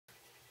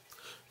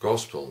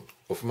Gospel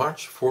of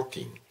March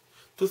 14,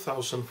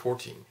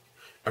 2014.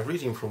 A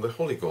reading from the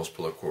Holy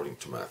Gospel according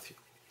to Matthew.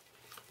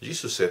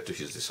 Jesus said to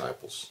his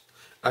disciples,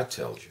 I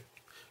tell you,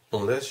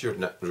 unless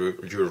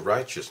your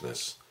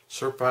righteousness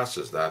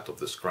surpasses that of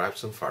the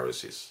scribes and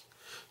Pharisees,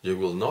 you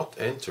will not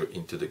enter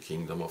into the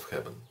kingdom of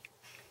heaven.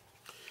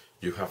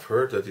 You have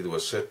heard that it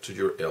was said to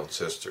your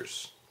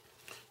ancestors,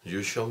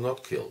 you shall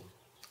not kill,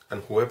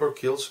 and whoever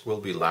kills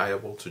will be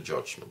liable to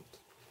judgment.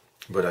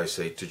 But I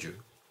say to you,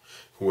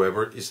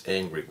 whoever is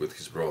angry with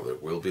his brother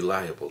will be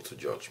liable to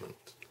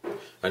judgment.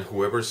 And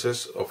whoever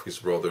says of his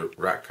brother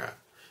Raka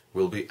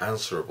will be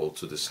answerable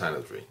to the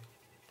Sanhedrin.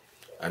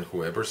 And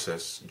whoever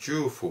says,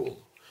 you fool,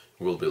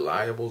 will be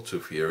liable to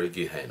fiery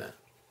Gehenna.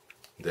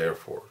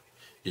 Therefore,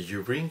 if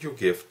you bring your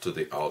gift to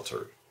the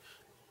altar,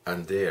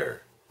 and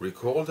there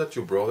recall that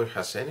your brother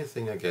has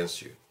anything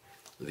against you,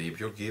 leave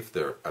your gift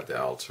there at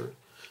the altar,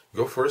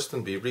 go first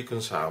and be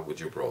reconciled with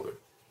your brother,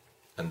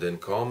 and then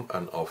come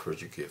and offer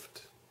your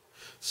gift.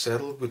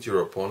 Settle with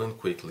your opponent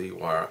quickly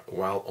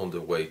while on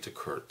the way to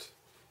court.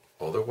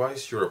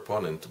 Otherwise your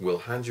opponent will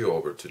hand you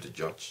over to the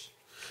judge,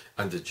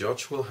 and the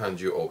judge will hand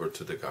you over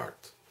to the guard,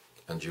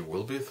 and you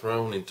will be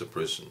thrown into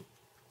prison.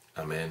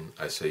 Amen,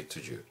 I say to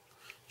you,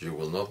 you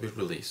will not be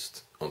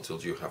released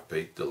until you have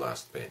paid the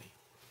last penny.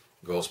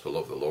 Gospel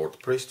of the Lord,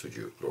 praise to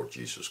you, Lord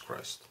Jesus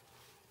Christ.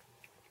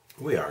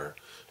 We are,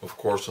 of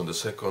course, on the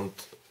second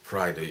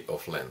Friday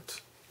of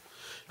Lent,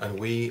 and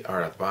we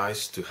are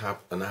advised to have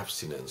an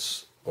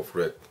abstinence of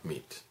red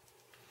meat,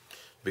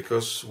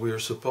 because we are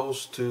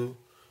supposed to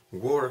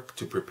work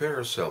to prepare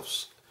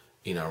ourselves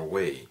in our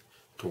way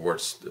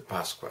towards the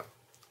Pascha,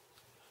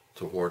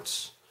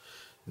 towards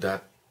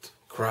that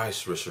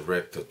Christ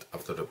resurrected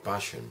after the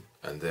passion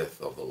and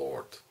death of the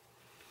Lord.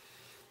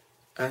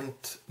 And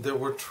there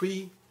were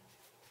three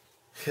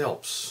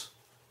helps,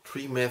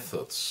 three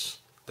methods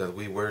that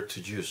we were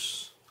to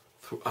use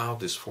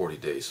throughout these 40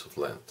 days of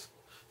Lent.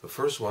 The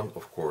first one,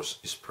 of course,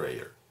 is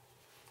prayer.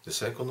 The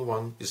second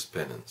one is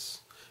penance.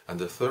 And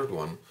the third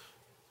one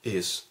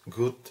is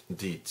good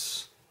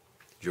deeds.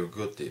 Your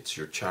good deeds,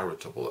 your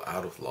charitable,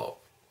 out of love.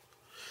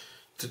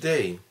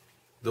 Today,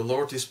 the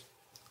Lord is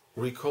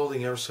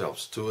recalling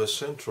ourselves to a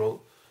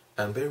central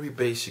and very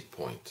basic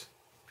point.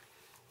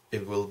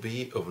 It will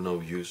be of no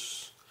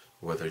use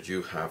whether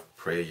you have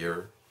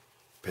prayer,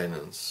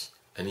 penance,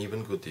 and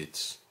even good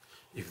deeds,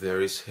 if there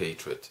is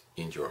hatred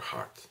in your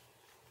heart.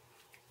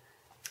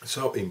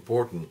 So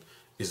important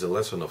is the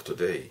lesson of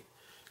today,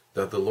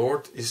 that the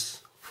Lord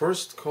is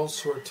first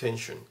calls our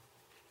attention,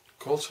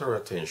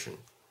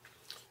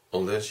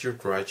 unless your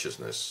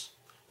righteousness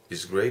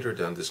is greater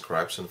than the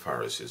scribes and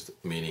Pharisees,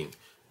 meaning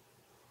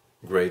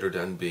greater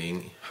than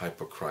being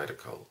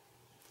hypocritical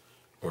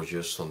or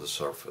just on the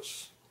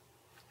surface.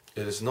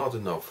 It is not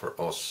enough for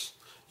us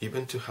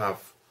even to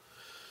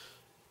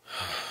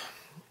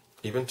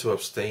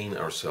abstain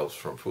ourselves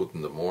from food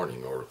in the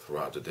morning or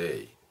throughout the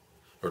day,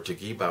 or to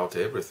give out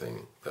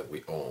everything that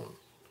we own,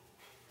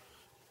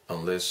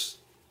 unless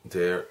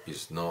there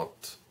is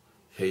not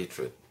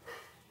hatred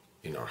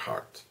in our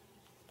heart.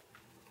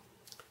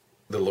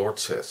 The Lord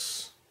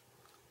says,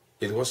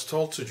 it was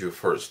told to you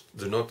first,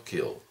 do not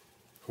kill.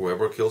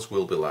 Whoever kills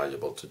will be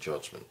liable to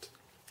judgment.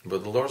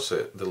 But the Lord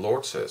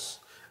says,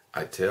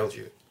 I tell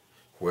you,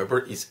 whoever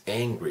is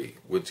angry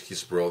with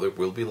his brother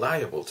will be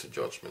liable to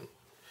judgment.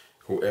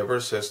 Whoever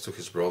says to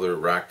his brother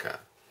Raka,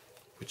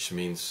 which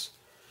means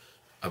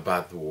a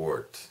bad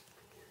word,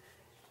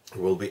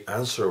 will be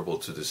answerable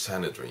to the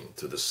Sanhedrin,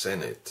 to the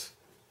Senate.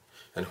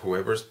 And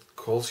whoever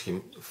calls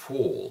him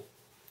fool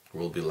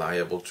will be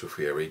liable to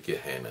fiery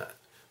Gehenna.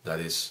 That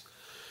is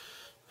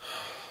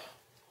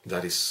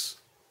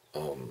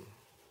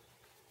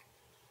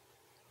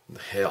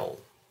hell.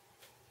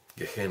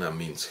 Gehenna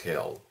means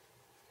hell,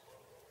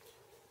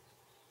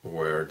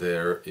 where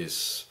there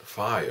is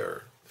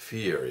fire,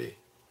 fiery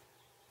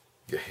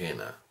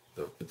Gehenna,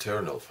 the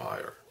eternal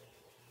fire.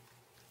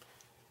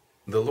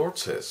 The Lord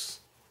says,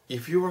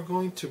 if you are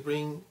going to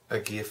bring a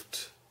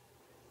gift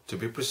to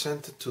be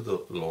presented to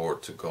the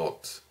Lord, to God,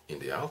 in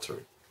the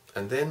altar,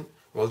 and then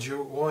while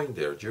you're going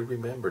there, you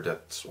remember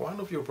that one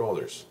of your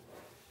brothers,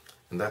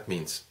 and that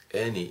means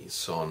any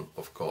son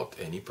of God,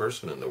 any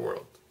person in the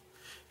world,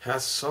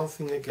 has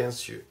something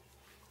against you,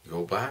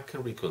 go back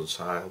and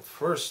reconcile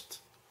first,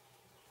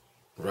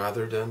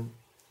 rather than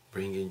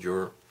bringing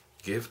your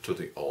gift to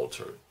the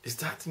altar. Is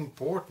that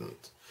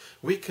important?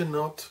 We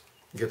cannot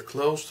get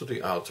close to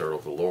the altar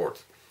of the Lord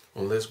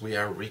unless we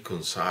are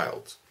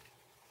reconciled.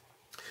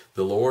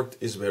 The Lord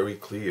is very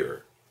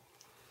clear.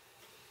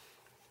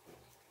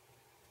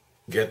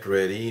 Get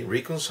ready,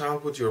 reconcile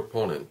with your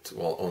opponent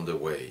while on the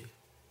way,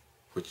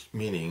 which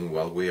meaning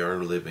while we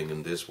are living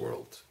in this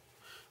world.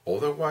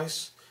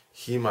 Otherwise,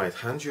 he might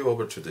hand you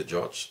over to the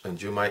judge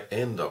and you might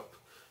end up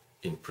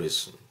in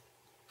prison.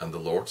 And the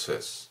Lord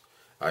says,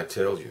 I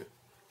tell you,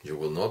 you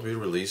will not be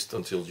released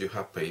until you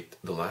have paid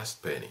the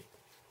last penny.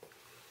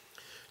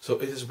 So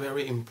it is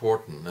very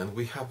important, and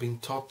we have been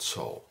taught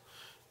so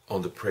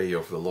on the prayer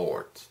of the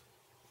Lord.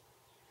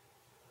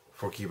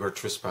 forgive our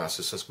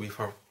trespasses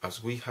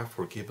as we have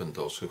forgiven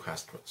those who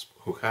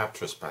have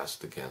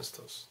trespassed against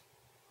us.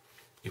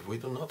 If we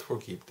do not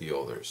forgive the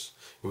others,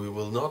 we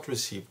will not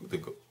receive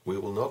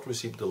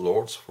the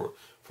Lord's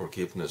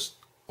forgiveness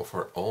of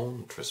our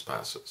own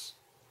trespasses.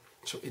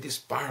 So it is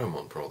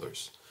paramount,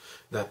 brothers,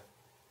 that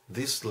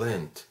this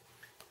Lent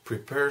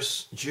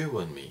prepares you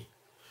and me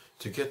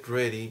to get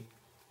ready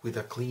with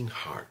a clean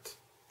heart,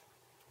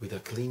 with a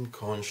clean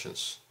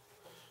conscience,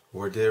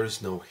 where there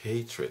is no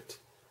hatred,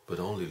 but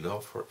only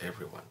love for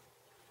everyone.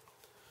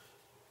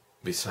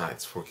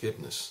 Besides,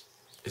 forgiveness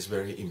is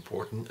very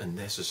important and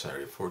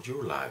necessary for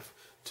your life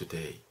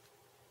today.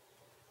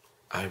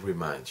 I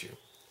remind you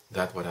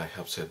that what I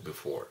have said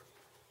before.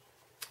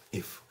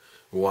 If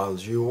while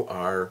you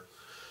are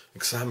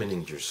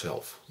examining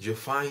yourself, you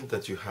find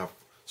that you have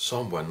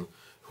someone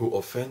who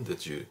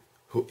offended you,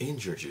 who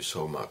injured you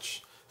so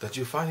much, that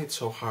you find it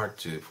so hard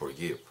to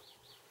forgive,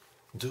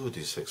 do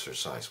this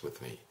exercise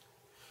with me.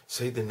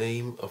 Say the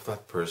name of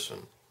that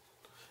person,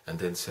 and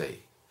then say,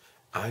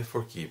 I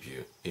forgive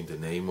you in the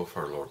name of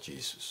our Lord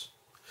Jesus.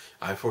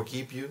 I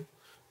forgive you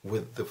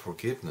with the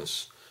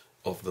forgiveness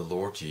of the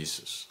Lord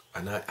Jesus,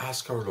 and I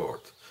ask our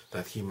Lord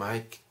that He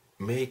might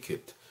make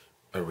it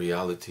a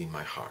reality in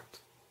my heart.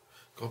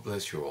 God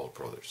bless you all,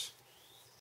 brothers.